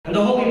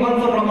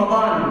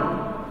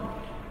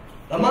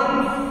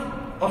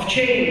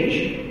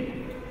change.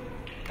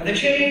 And the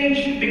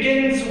change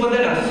begins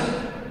within us.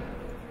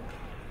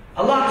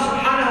 Allah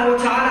subhanahu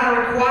wa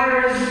ta'ala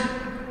requires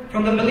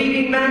from the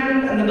believing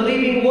man and the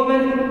believing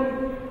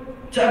woman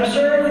to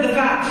observe the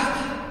fast,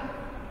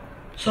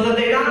 so that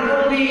they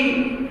not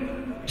only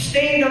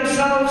abstain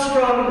themselves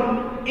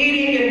from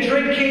eating and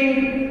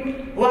drinking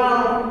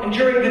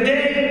during the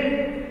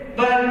day,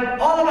 but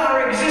all of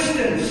our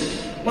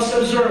existence must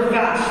observe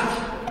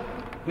fast.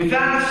 We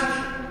fast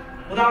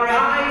with our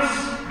eyes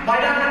by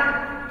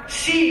not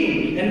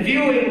seeing and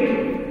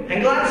viewing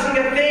and glancing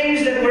at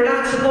things that we're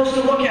not supposed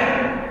to look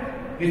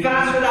at. We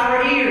fast with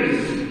our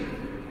ears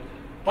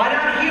by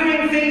not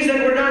hearing things that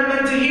we're not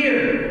meant to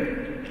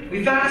hear.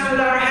 We fast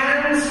with our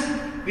hands,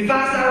 we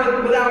fast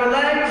with our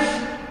legs,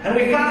 and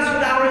we fast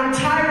with our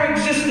entire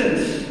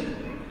existence.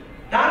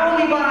 Not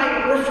only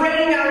by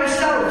refraining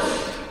ourselves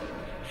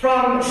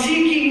from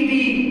seeking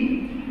thee,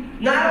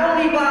 not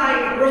only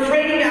by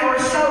refraining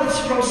ourselves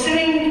from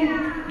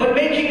sinning, but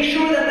making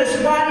sure that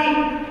this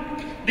body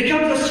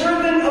becomes a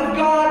servant of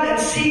God and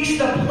seeks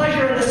the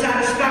pleasure and the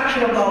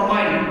satisfaction of the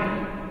Almighty.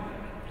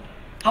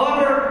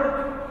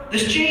 However,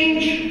 this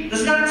change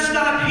does not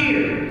stop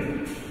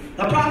here.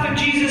 The Prophet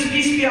Jesus,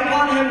 peace be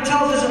upon him,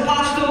 tells his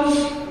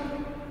apostles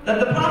that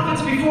the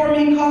prophets before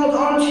me called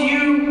unto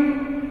you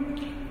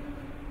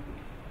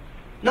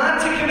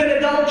not to commit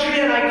adultery,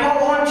 and I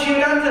call unto you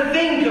not to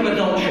think of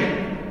adultery.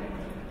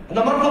 In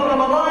the month of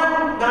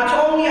Ramadan,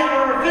 not only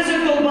our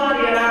physical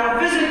body and our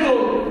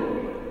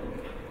physical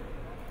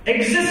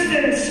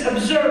existence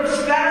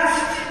observes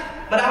fast,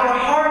 but our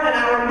heart and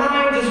our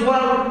mind as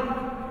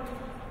well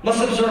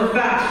must observe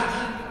fast.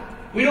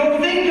 We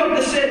don't think of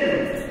the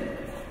sin,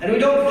 and we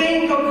don't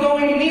think of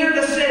going near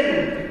the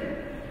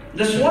sin.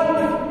 This one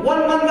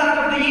month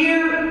out of the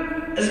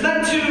year is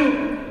meant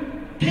to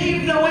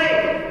pave the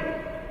way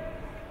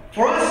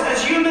for us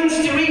as humans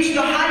to reach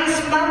the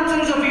highest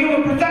mountains of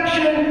human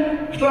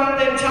perfection throughout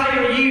the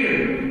entire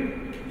year.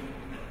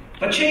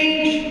 But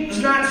change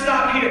does not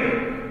stop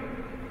here.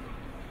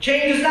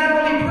 Change is not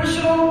only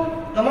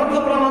personal. The month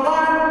of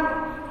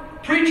Ramadan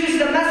preaches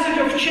the message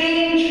of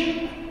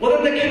change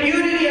within the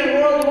community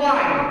and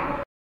worldwide.